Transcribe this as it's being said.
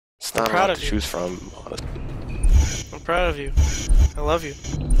It's not a lot to choose from, honestly. I'm proud of you. I love you.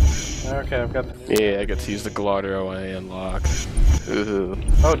 Okay, I've got the new Yeah, I get to use the Glotto I unlock. Ooh.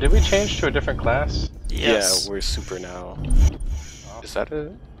 Oh, did we change to a different class? Yes. Yeah, we're super now. Is that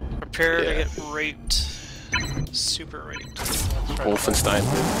it? Prepare to get raped. Super raped. Wolfenstein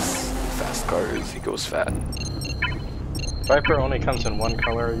lives fast cars, he goes fat. Viper only comes in one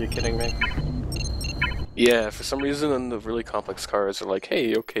color, are you kidding me? Yeah, for some reason the really complex cars are like,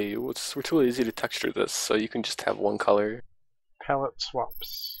 hey, okay, we're too lazy to texture this, so you can just have one color. Palette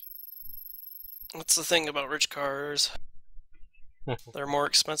swaps. That's the thing about rich cars. They're more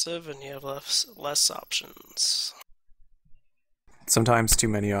expensive and you have less options. Sometimes too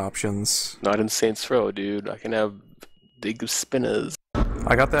many options. Not in Saints Row, dude. I can have big spinners.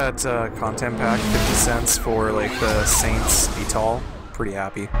 I got that content pack, 50 cents for like the Saints VTOL. Pretty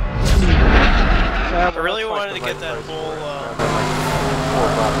happy. Yeah, I really wanted to get that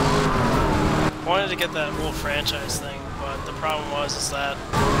whole franchise thing, but the problem was that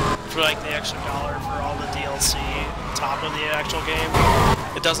for like the extra $1 for all the DLC on top of the actual game,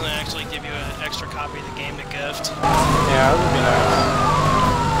 it doesn't actually give you an extra copy of the game to gift. Yeah, that would be nice.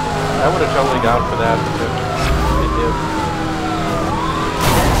 I would have totally gone for that if it did.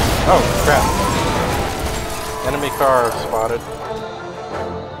 Oh, crap. Enemy car spotted.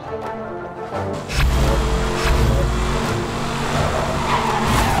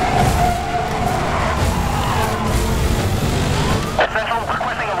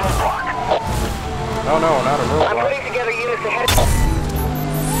 Oh no, not a roadblock. I'm putting together units ahead.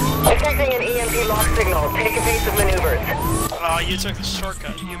 Detecting an EMP lock signal. Take evasive maneuvers. Oh, you took the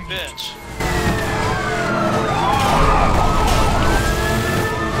shortcut, you bitch.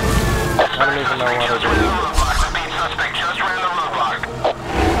 I don't even know what to do.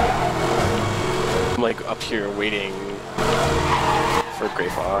 I'm like up here waiting for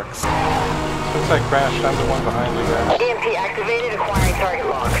GreyFox. Since I crashed, I'm the one behind you guys. EMP activated, acquiring target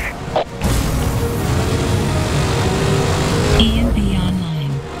locks. EMP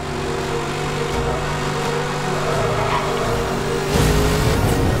online.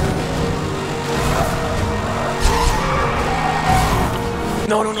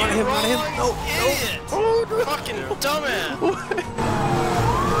 No, not him, not him. No, idiot! Oh, no. Fucking dumbass!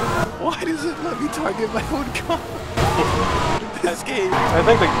 Why does it let me target my own car? This game. I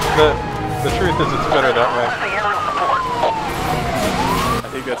think the truth is it's better that way. I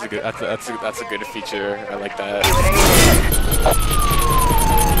think that's a good that's a good feature. I like that.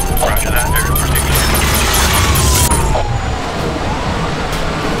 Roger that.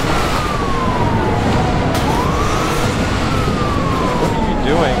 What are you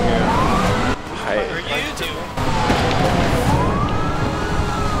doing here? Hi. What are you doing?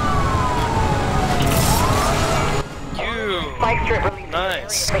 Spike strip release.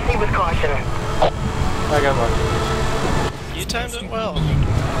 Nice. Proceed with caution. I got lucky. You timed it well.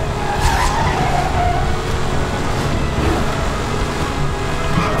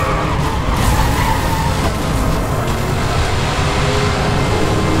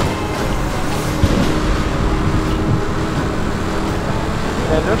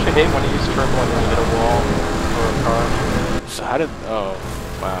 Man, don't you hate when you use turbo and you hit a wall or a car? So how did? Oh,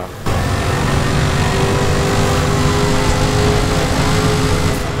 wow.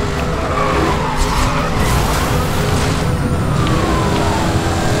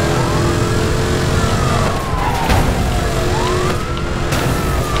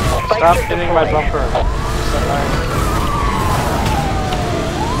 Stop hitting my bumper. So nice.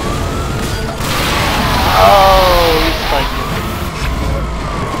 Oh, he's spiky.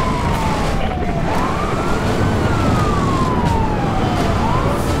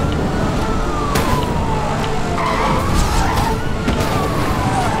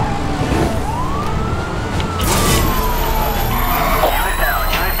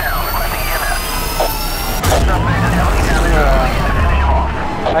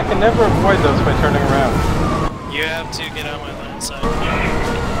 I can never avoid those by turning around. You have to get on my line side.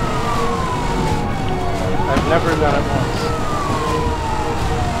 I've never done it once.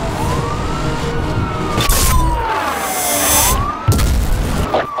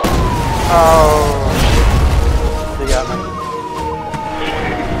 Oh, they got me.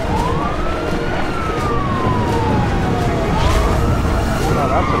 Oh,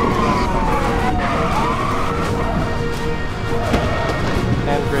 that's a nice one.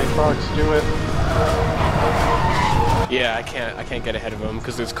 And GreyFox, do it. Yeah, I can't get ahead of him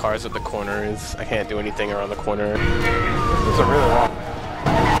because there's cars at the corners. I can't do anything around the corner. This is a really long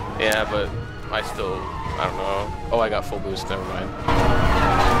map. Yeah, but I don't know. Oh, I got full boost. Never mind.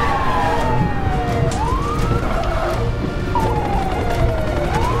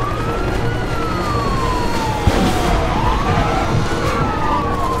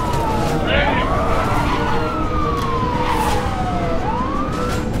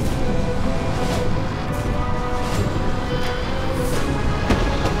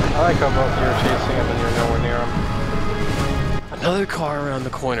 like how both you're chasing him and you're nowhere near him. Another car around the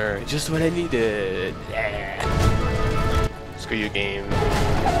corner, just what I needed. Yeah. Screw you, game.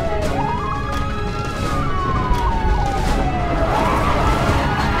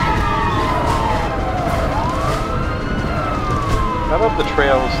 How about the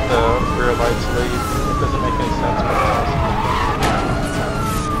trails the rear lights lead? It doesn't make any sense, but it's awesome.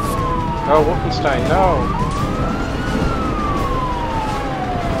 Oh, Wolfenstein, no!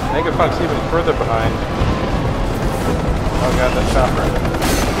 Megafunk's even further behind. Oh god, that chopper.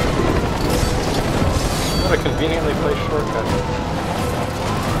 What a conveniently placed shortcut.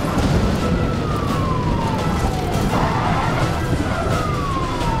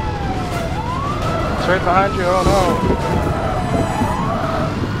 It's right behind you, oh no!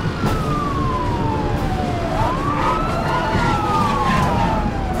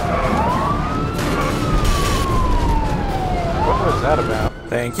 What was that about?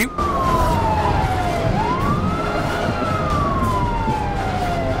 Thank you.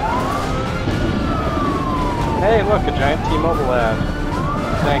 Hey, look, a giant T-Mobile ad.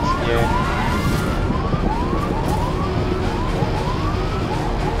 Thanks, EA.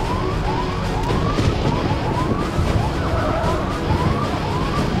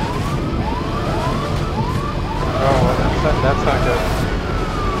 Oh, that's not good.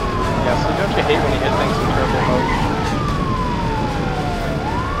 Yeah, so don't you hate when you hit things in turbo mode?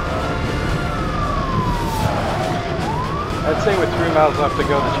 I'd say with 3 miles left to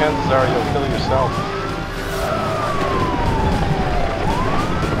go, the chances are you'll kill yourself.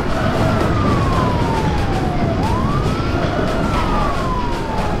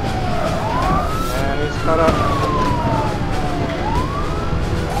 Caught up.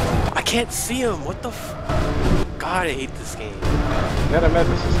 I can't see him. What the f? God, I hate this game. You gotta admit,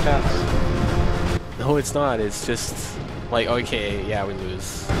 this is tense. No, it's not. It's just like, okay, yeah, we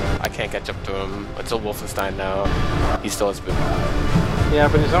lose. I can't catch up to him. It's a Wolfenstein now. He still has been. Yeah,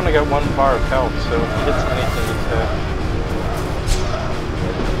 but he's only got 1 bar of health, so if he hits anything, he's dead.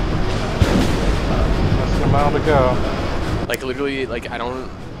 Less than a mile to go. Like literally, like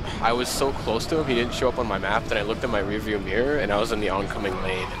I was so close to him, he didn't show up on my map, then I looked at my rearview mirror and I was in the oncoming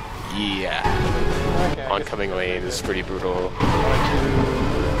lane. Yeah. Okay, oncoming lane is pretty brutal.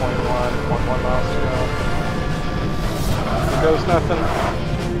 22.1 miles to go. Here goes nothing.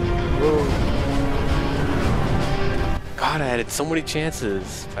 Woo. God, I had so many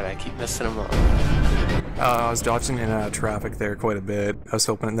chances, but I keep messing them up. I was dodging in traffic there quite a bit. I was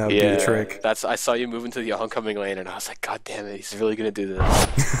hoping that would be the trick. I saw you move into the oncoming lane and I was like, God damn it, he's really gonna do this.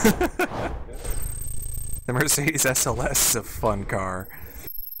 The Mercedes SLS is a fun car.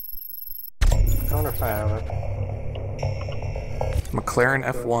 I wonder if I have it. McLaren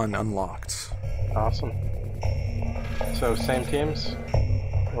F1 unlocked. Awesome. So, same teams?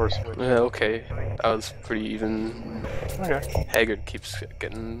 Or switch? Yeah, okay. That was pretty even. Okay. Haggard keeps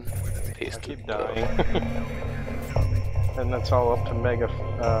getting paced. I keep dying. And that's all up to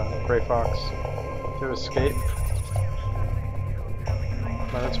GreyFox to escape.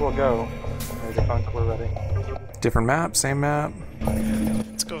 Might as well go. Megafunk, we're ready. Different map, same map.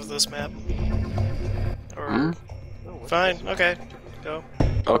 Let's go with this map. Or fine, okay, go.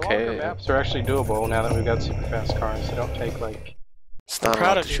 Okay. The maps are actually doable now that we've got super fast cars. They don't take like. It's not proud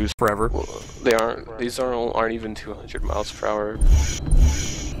allowed of to you. choose Forever. Well, they aren't. These aren't even 200 miles per hour.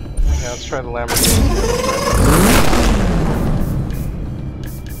 Yeah, let's try the Lamborghini.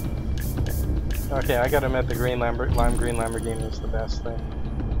 Okay, I gotta admit the lime green Lamborghini is the best thing.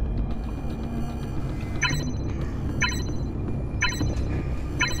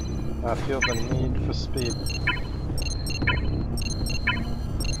 I feel the need for speed.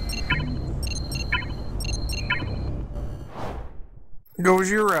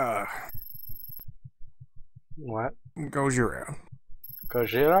 Gojira. What? Gojira.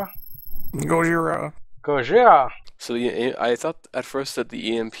 Gojira? Gojira. Gojira! So I thought at first that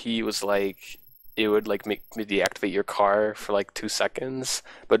the EMP was like it would like make me deactivate your car for like 2 seconds,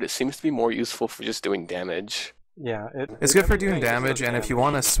 but it seems to be more useful for just doing damage. Yeah, It's good for doing damage, and if you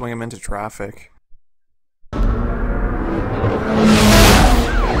want to swing them into traffic.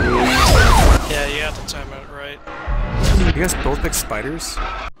 Yeah, you have to time it right. You guys both pick spiders?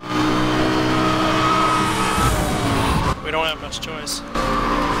 We don't have much choice.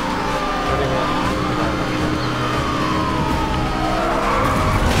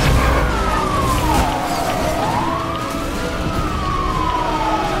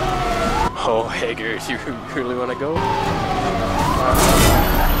 Oh, Hager, you really want to go?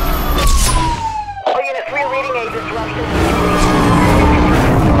 All units, rear reading a disruption.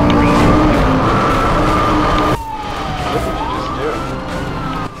 What did you just do?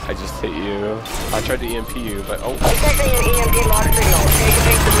 I just hit you. I tried to EMP you, but oh. Detecting an EMP lock signal. Take a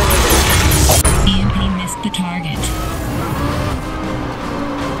piece of maneuvers. EMP missed the target.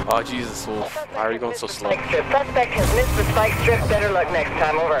 Oh Jesus, Wolf. Why are you going so slow? Spike strip. Suspect has missed the spike strip. Better luck next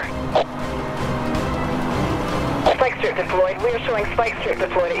time. Over. Spike strip deployed. We are showing spike strip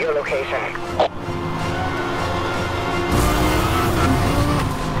deployed at your location.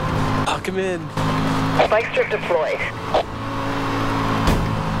 Lock him in. Spike strip deployed.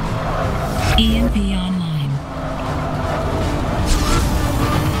 EMP online.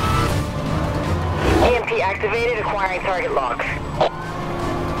 EMP activated. Acquiring target lock.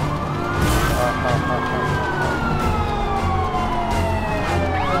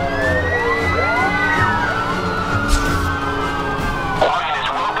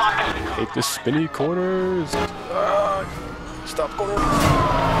 Take the spinny corners. Stop going.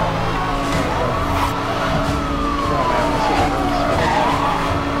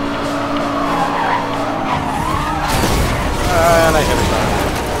 And I hit it back.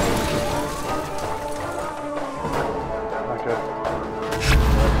 Not good.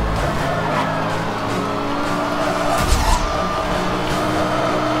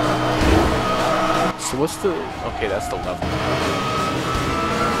 So what's the... Okay, that's the level.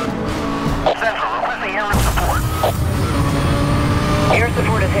 Central, requesting air support. Air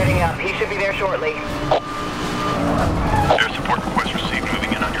support is heading up. He should be there shortly. Air support request received.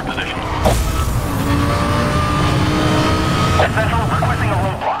 Moving in on your position. Central, requesting a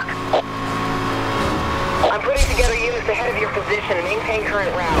roadblock. I'm putting together units ahead of your position and maintain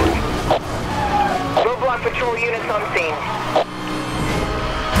current route. Roadblock patrol units on scene.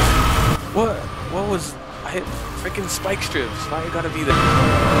 What? What was... I hit freaking spike strips. Why you gotta be there?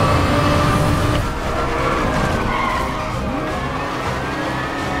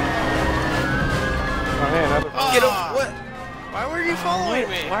 Oh, hey, another. Get him! What? Why were you following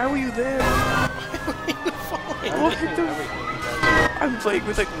me? Why were you there? Why were you following What? me? I'm playing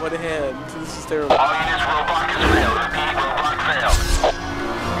with like one hand. This is terrible. All units, roadblock has failed. Repeat, roadblock failed.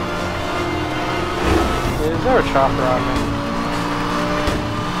 Is there a chopper on me?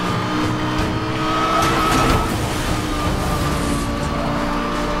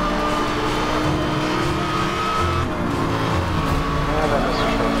 Yeah, that is a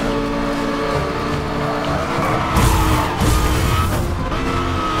chopper.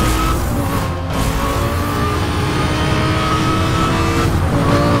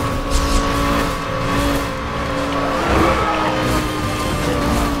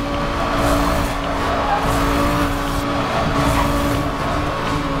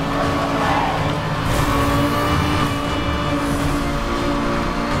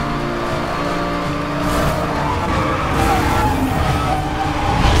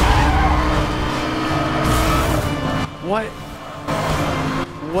 What?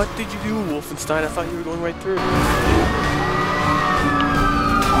 What did you do, Wolfenstein? I thought you were going right through.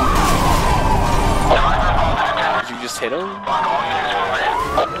 Did you just hit him?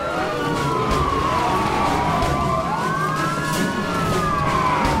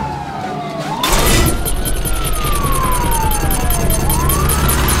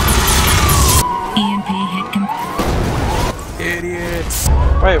 EMP hit Idiots!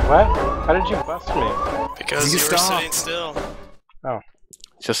 Wait, what? How did you bust me? Because You you were stopped. sitting still. Oh.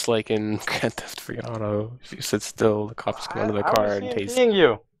 Just like in Grand Theft Auto, if you sit still, the cops come out of the I car was and tase seeing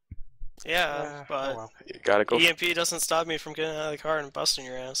you. Yeah, but Oh, well. you. Gotta go. EMP doesn't stop me from getting out of the car and busting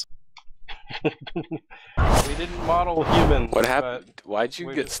your ass. We didn't model humans. What happened? Why'd you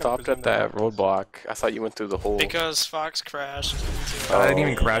we're get just gonna stopped at presume that roadblock? I thought you went through the whole... Because Fox crashed. Oh, I didn't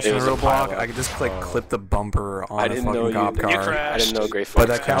even crash it in was the a roadblock. pilot. I could just like Oh. clip the bumper on I a didn't know fucking you. cop You car. crashed. I didn't know GreyFox. But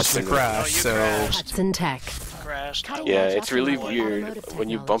that counts as a crashed. crash, you so crashed. Hudson Tech. Crashed. Yeah, it's really weird Automotive when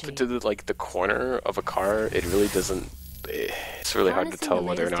you bump into technology. the corner of a car. It really doesn't. It's really hard to Harnessing tell the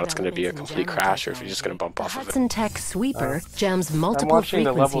whether or not it's going to be a latest complete developments in crash or if you're just going to bump The off of it. Hudson Tech sweeper jams I'm multiple watching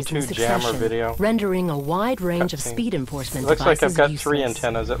the level frequencies 2 in jammer succession, video. rendering a wide range of Cutscene. speed enforcement It looks like devices I've got 3 useless.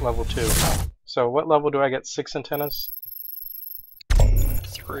 antennas at level 2. So what level do I get 6 antennas?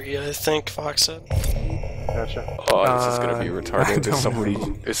 3, I think Fox said. Gotcha. Oh, this is going to be I retarded. There's so don't many.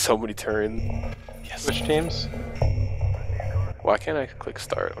 know. There's so many turns. Yes. Which teams? Why can't I click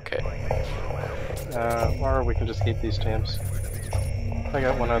start? Okay. Or we can just keep these teams. I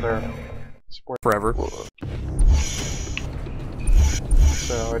got one other sport. forever.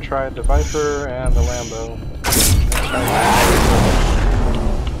 So I tried the Viper and the Lambo.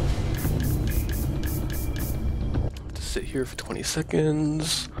 Just sit here for 20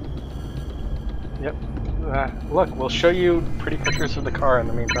 seconds. Yep. Look, we'll show you pretty pictures of the car in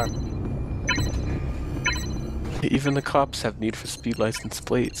the meantime. Even the cops have Need for Speed license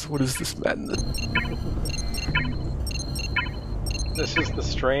plates. What is this madness? This is the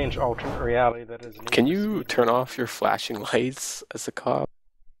strange alternate reality that is. Can you turn off your flashing lights as a cop?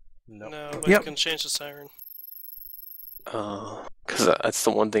 Nope. No, but Yep. you can change the siren. Because that's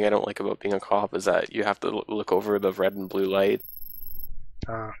the one thing I don't like about being a cop is that you have to look over the red and blue light.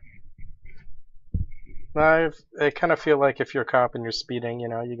 I kind of feel like if you're a cop and you're speeding, you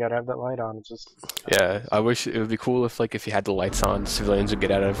know, you gotta have that light on. It's just. Yeah, I wish it would be cool if if you had the lights on, civilians would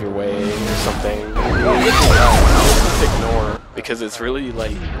get out of your way or something. Just ignore. Because it's really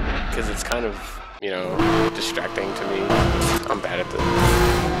because it's kind of, distracting to me. I'm bad at this.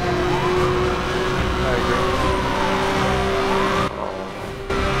 I agree.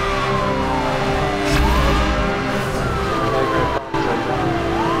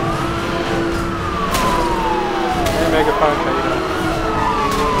 Megafunk, how you doing?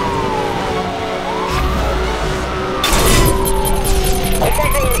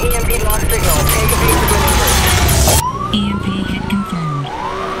 Detecting an EMP lock signal. Take evasive maneuvers. EMP hit confirmed.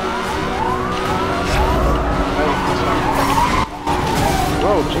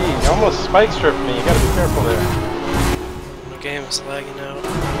 Whoa, gee, you almost spike stripped me. You gotta be careful there. The game is lagging out.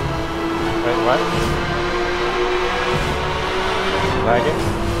 Wait, what? Lagging?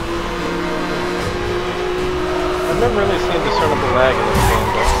 I've never really seen discernible lag in this game,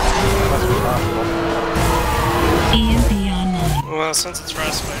 but it must be possible. EMP online. Well, since it's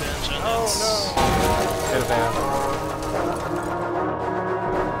Frostbite engine, it's... Get it down.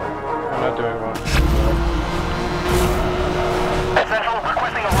 I'm not doing well. Essential,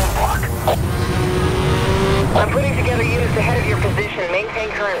 requesting a roadblock. I'm putting together units ahead of your position. Maintain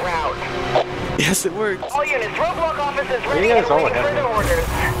current route. Yes, it worked. All units, roadblock officers ready You and guys all awaiting ahead of further orders.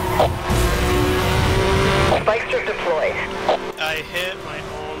 Spike strip deployed. I hit my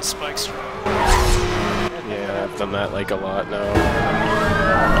own spike strip. Yeah, I've done that a lot now.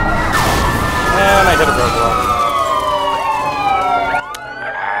 And I hit a roadblock.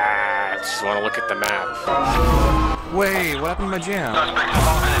 I just want to look at the map. Wait, what happened to my jam? Suspect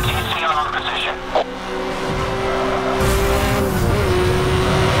involved in a TC on our position.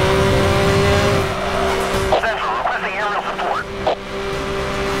 Central, requesting aerial support.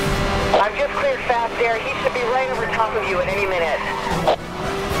 I've just cleared fast air. He should be right over top of you at any minute.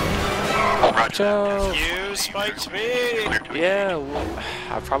 Joe. You spiked me! Yeah, well,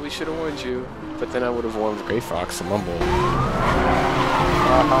 I probably should have warned you, but then I would have warned GreyFox and Mumble.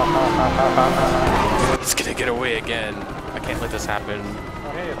 He's gonna get away again. I can't let this happen.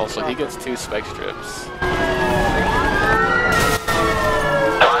 Also, he gets 2 spike strips. Driver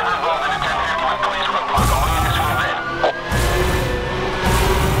involved in a 1051 police roadblock. All units move in.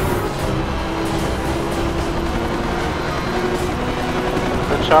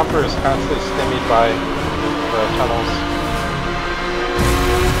 The chopper is constantly stymied by the tunnels.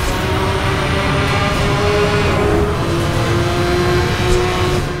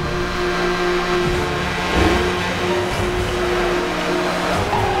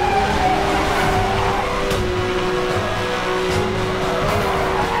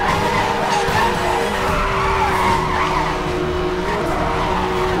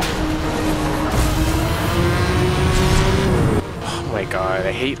 Oh my god,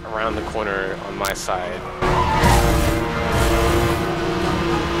 I hate around the corner on my side.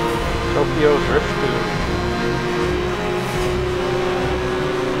 Tokyo Drift 2.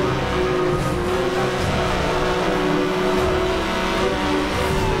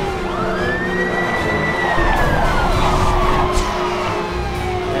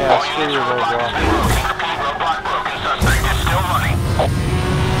 Yeah, screw your roadblock. Roadblock broken. Suspect is still running.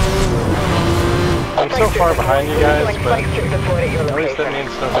 I'm so far behind you guys, but Spike strip deployed at your at least that location.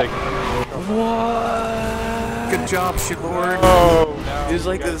 means no big. What? Good job, shitlord. Oh, no. There's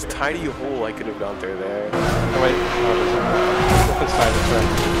this tiny hole I could have gone through there. Oh, wait, no, it isn't. Wolfenstein is right.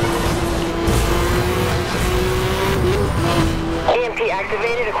 EMP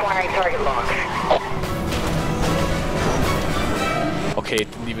activated, acquiring target lock. Okay,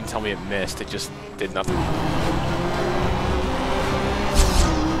 it didn't even tell me it missed, it just did nothing.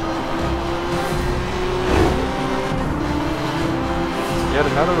 Yet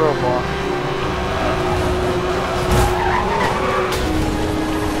another roadblock.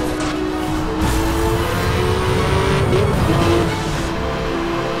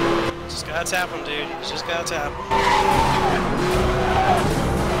 Just gotta tap him, dude. You just gotta tap him.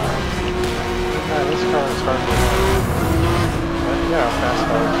 Yeah, this car is hard to run. But yeah, fast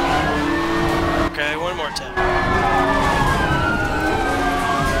cars. Okay, one more tap.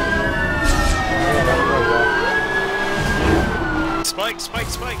 Yeah, another roadblock. Spike, spike,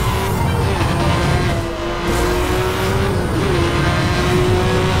 spike!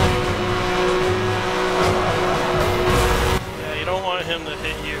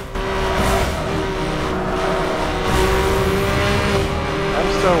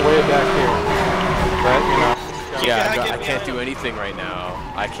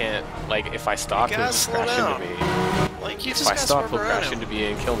 I can't, like, if I stop, You he'll gotta just slow crash down. into me. Like, you If just I gotta stop, swerve he'll around crash him. into me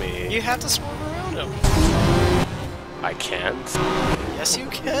and kill me. You have to swerve around him. I can't. Yes, you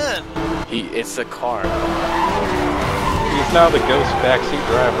can. It's a car. He's now the ghost backseat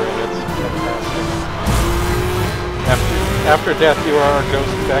driver, and it's fantastic. After death, you are our ghost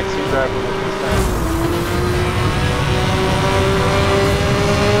backseat driver with this time.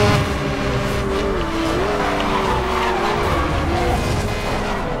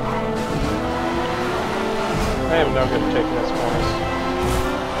 I am no good at taking this corners.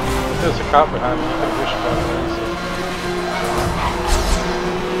 If there's a cop behind me, you can wish about it.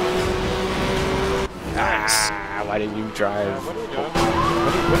 Nice. Ah, why didn't you drive? What are you doing?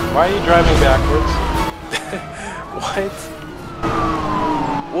 Why are you driving backwards? What?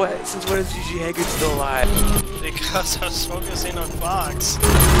 What? Since when is Gigi Haggard still alive? Because I was focusing on Fox.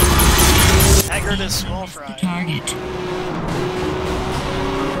 Haggard is small fry. Target.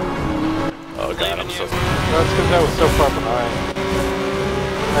 Oh god, I'm so... That's because I was so far behind.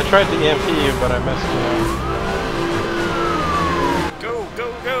 I tried to EMP you, but I missed you. Go,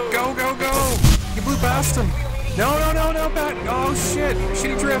 go, go! Go, go, go! You blew past him. No, no, no, no, Pat. Oh shit.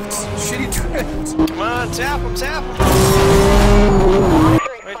 Shitty drift. Shitty drift. Come on, tap him, tap him!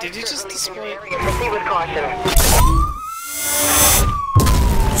 Wait, did you just display? Proceed with caution.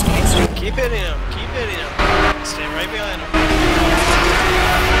 Keep hitting him, keep hitting him. Stay right behind him.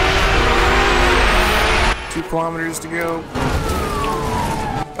 2 kilometers to go.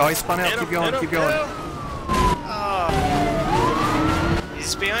 Oh, he spun out. Hit Keep him, going, hit him, keep going. hit him. Oh.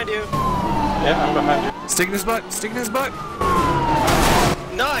 He's behind you. Yeah, I'm behind you. Stick in his butt. Stick in his butt.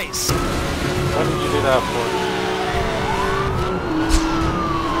 Nice! What did you do that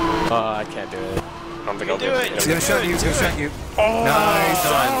I can't do it. I don't think I'll do be able it. to He's do gonna it. shot you. He's gonna shot you. Oh, Nice.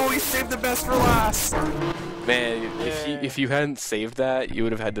 done. Oh, he saved the best for last. Man, if you hadn't saved that, you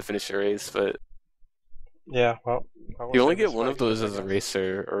would have had to finish the race, but... Yeah, well... You only get one of those as a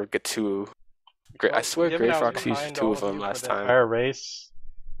racer, or get 2. I swear GreyFox used 2 of them last time. Entire race.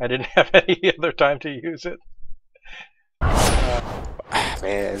 I didn't have any other time to use it.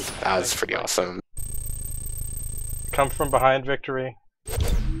 Man, that was pretty awesome. Come from behind victory.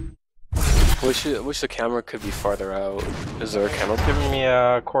 Wish the camera could be farther out. Is there a camera? Giving me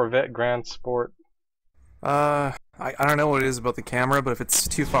a Corvette Grand Sport. I don't know what it is about the camera, but if it's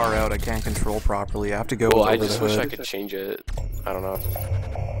too far out, I can't control properly. I have to go Well, over I the just wish I hood. could change it. I don't know.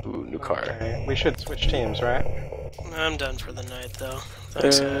 Ooh, new car. Okay, we should switch teams, right? I'm done for the night, though.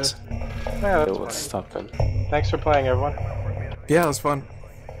 Thanks, guys. Yeah, that's What's fine. stopping? Thanks for playing, everyone. Yeah, it was fun.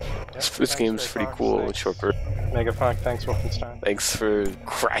 This game's pretty cool and shorter. Megafunk, thanks Wolfenstein. Thanks for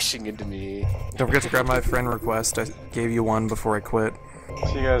crashing into me. Don't forget to grab my friend request. I gave you one before I quit.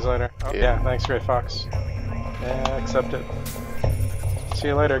 See you guys later. Oh, Yeah. yeah, thanks GreyFox. Yeah, accept it. See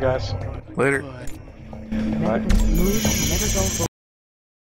you later, guys. Later. Bye. Move and never go